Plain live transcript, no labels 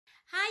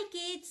Hi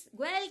kids,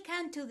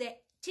 welcome to the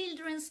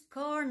Children's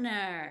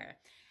Corner.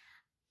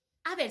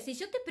 A ver, si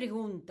yo te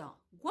pregunto,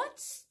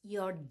 what's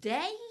your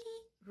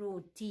daily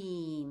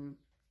routine?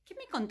 ¿Qué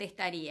me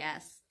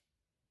contestarías?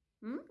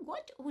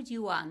 What would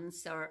you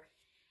answer?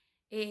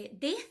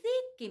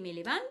 Desde que me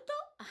levanto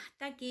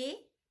hasta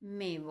que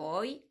me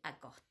voy a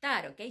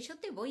acostar, ¿ok? Yo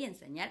te voy a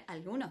enseñar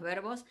algunos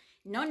verbos,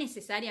 no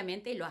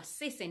necesariamente lo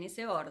haces en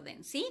ese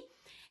orden, ¿sí?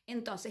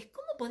 Entonces,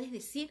 ¿cómo podés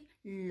decir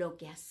lo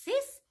que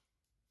haces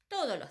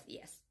todos los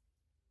días?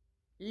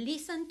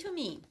 Listen to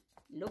me.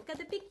 Look at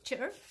the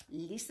picture,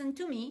 listen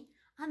to me,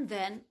 and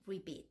then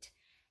repeat.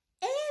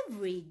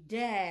 Every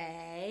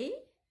day,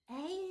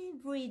 I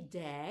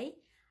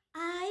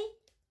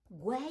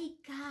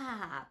wake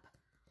up.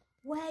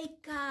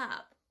 Wake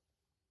up.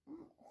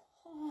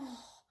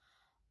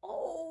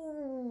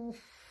 Oh,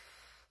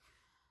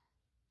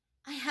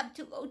 I have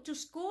to go to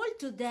school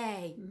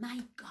today.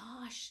 My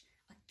gosh.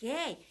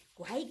 Okay,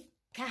 wake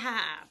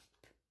up.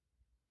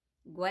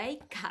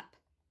 Wake up.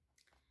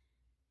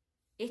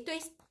 Esto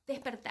es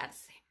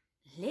despertarse.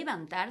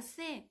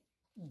 Levantarse.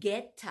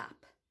 Get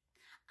up.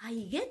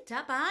 I get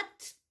up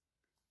at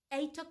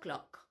 8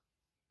 o'clock.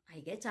 I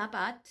get up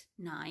at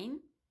 9.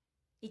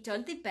 It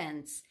all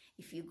depends.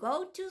 If you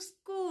go to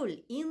school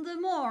in the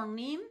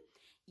morning,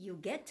 you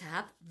get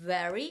up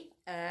very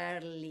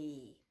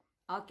early.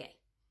 Okay.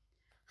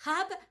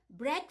 Have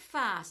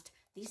breakfast.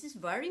 This is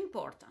very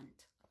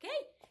important.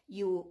 Okay?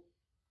 You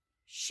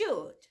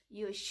should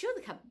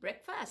have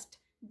breakfast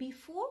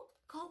before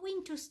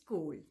going to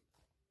school.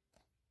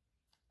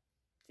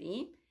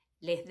 ¿Sí?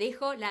 Les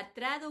dejo la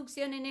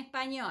traducción en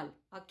español.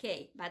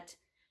 Okay, but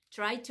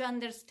try to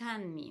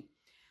understand me.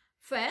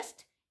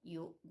 First,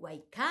 you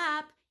wake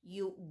up,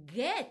 you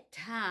get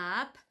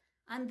up,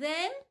 and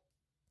then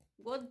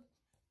what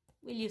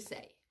will you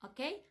say?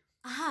 Okay?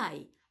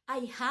 I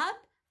have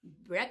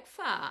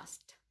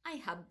breakfast.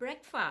 I have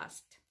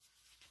breakfast.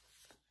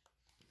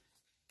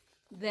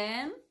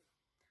 Then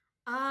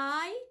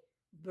I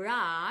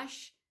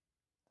brush,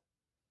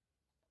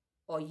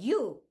 or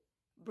you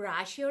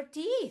brush your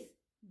teeth,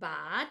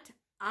 but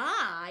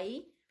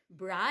I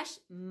brush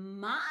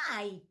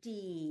my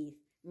teeth,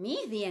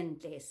 mis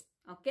dientes,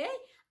 okay?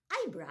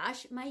 I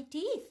brush my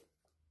teeth.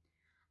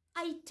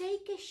 I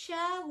take a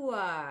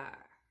shower.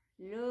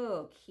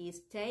 Look, he's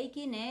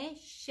taking a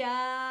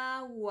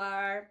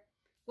shower.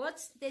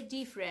 What's the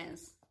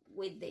difference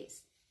with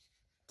this?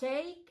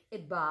 Take a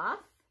bath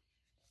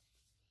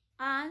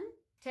and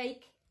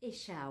take a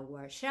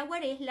shower.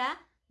 Shower es la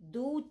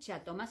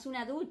ducha, tomas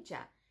una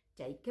ducha.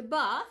 Take a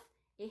bath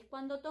es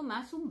cuando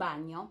tomas un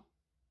baño.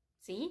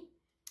 ¿Sí?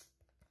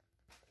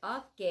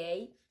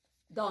 Ok.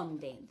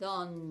 ¿Dónde?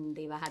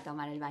 ¿Dónde vas a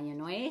tomar el baño?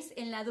 No es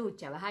en la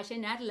ducha, vas a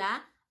llenar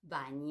la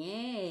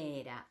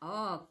bañera.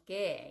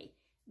 Ok.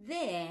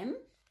 Then,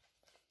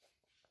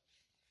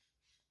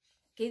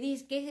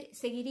 ¿qué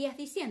seguirías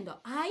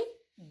diciendo? I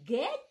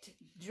get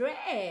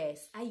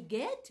dressed. I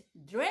get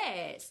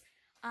dressed.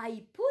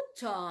 I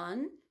put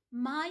on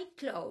my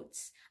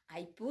clothes.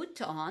 I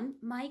put on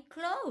my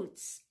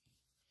clothes.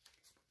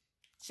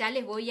 Ya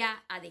les voy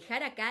a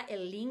dejar acá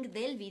el link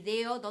del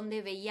video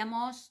donde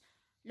veíamos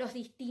los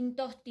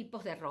distintos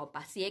tipos de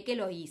ropa. Si es que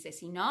lo hice,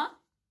 si no,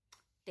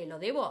 te lo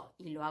debo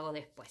y lo hago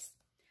después.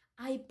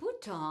 I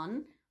put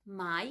on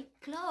my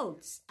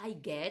clothes. I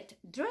get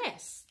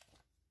dressed.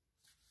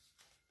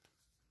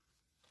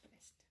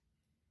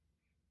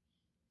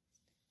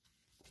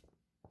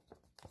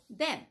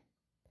 Then,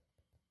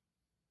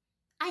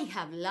 I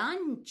have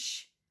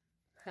lunch.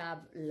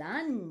 Have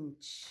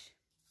lunch.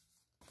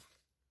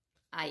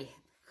 I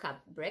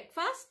have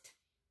breakfast.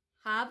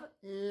 Have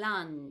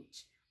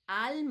lunch.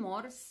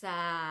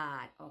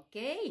 Almorzar.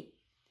 Okay?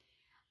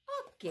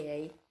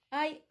 Okay.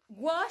 I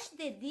wash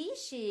the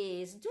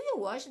dishes. Do you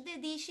wash the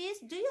dishes?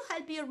 Do you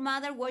help your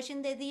mother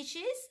washing the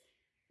dishes?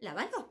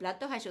 ¿Lavas los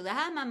platos? ¿Ayudas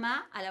a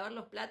mamá a lavar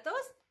los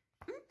platos?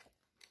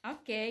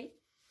 Okay.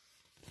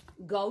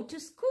 Go to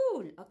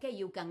school. Okay,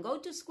 you can go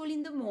to school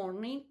in the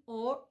morning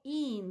or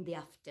in the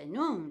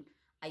afternoon.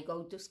 I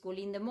go to school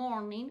in the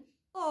morning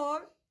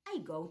or I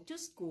go to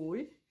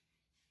school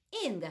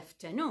in the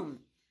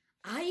afternoon.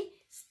 I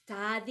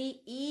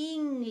study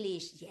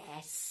English.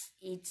 Yes,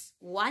 it's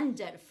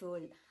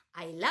wonderful.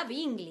 I love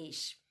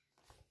English.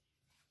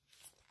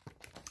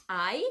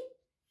 I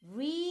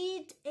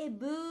read a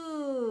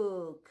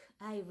book.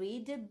 I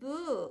read a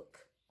book.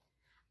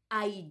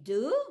 I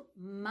do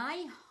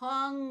my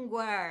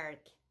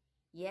homework.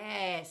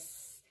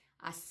 Yes,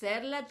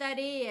 hacer la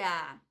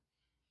tarea.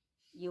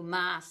 You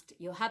must.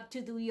 You have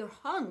to do your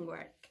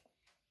homework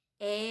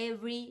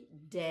every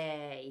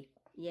day.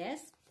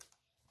 Yes?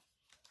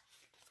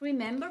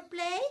 Remember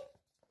play?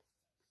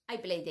 I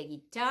play the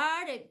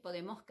guitar.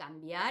 Podemos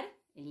cambiar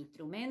el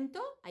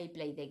instrumento. I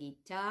play the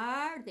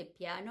guitar, the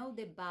piano,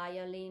 the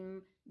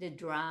violin, the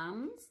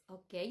drums.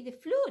 Okay, the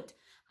flute.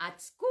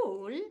 At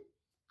school,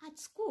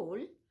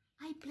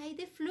 I play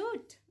the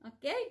flute.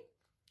 Okay?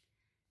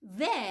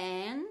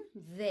 Then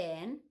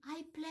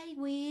I play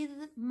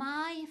with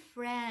my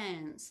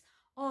friends.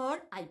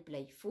 Or I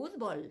play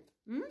football.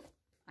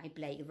 I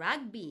play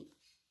rugby.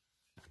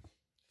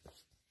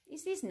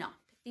 This is not.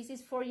 This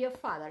is for your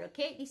father,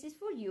 okay? This is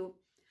for you.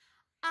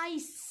 I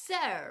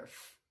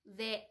surf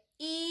the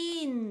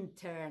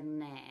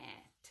internet.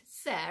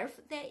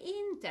 Surf the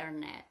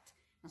internet.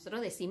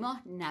 Nosotros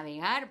decimos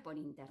navegar por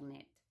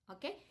internet,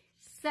 okay?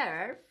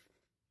 Surf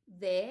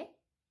the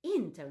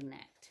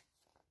internet.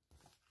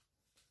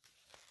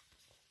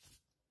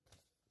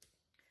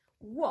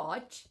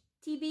 Watch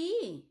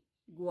TV.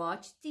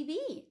 Watch TV.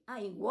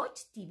 I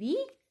watch TV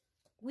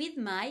with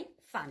my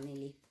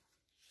family.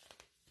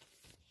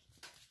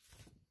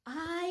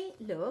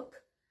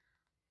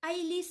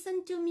 I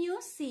listen to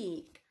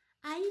music.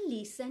 I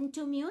listen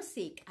to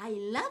music. I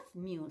love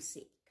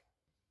music.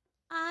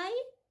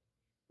 I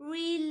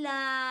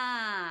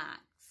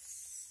relax.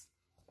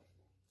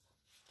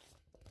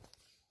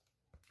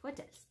 What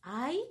else?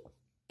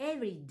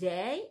 Every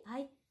day,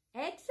 I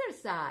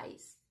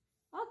exercise.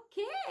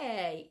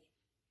 Okay.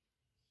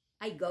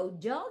 I go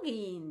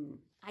jogging.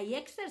 I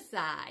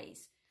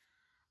exercise.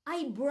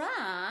 I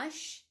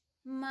brush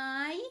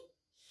my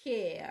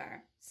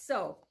hair.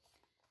 So,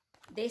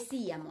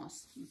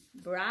 decíamos,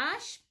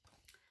 brush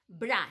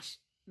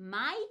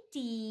my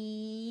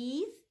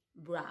teeth,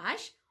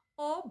 brush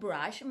o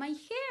brush my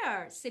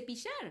hair,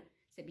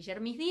 cepillar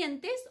mis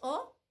dientes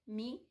o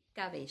mi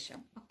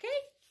cabello,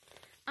 okay?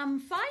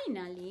 And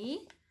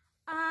finally,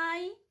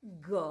 I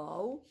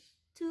go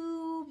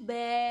to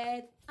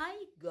bed.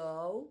 I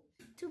go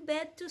to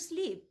bed to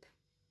sleep.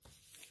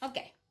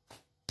 Okay.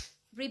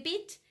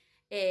 Repeat,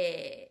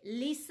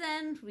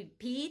 listen,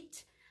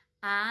 repeat,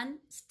 and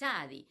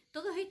study.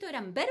 Todos estos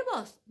eran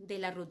verbos de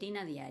la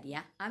rutina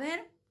diaria. A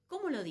ver,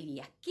 ¿cómo lo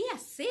dirías? ¿Qué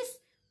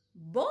haces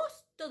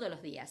vos todos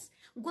los días?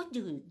 What do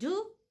you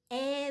do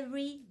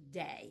every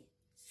day?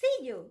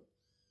 See you.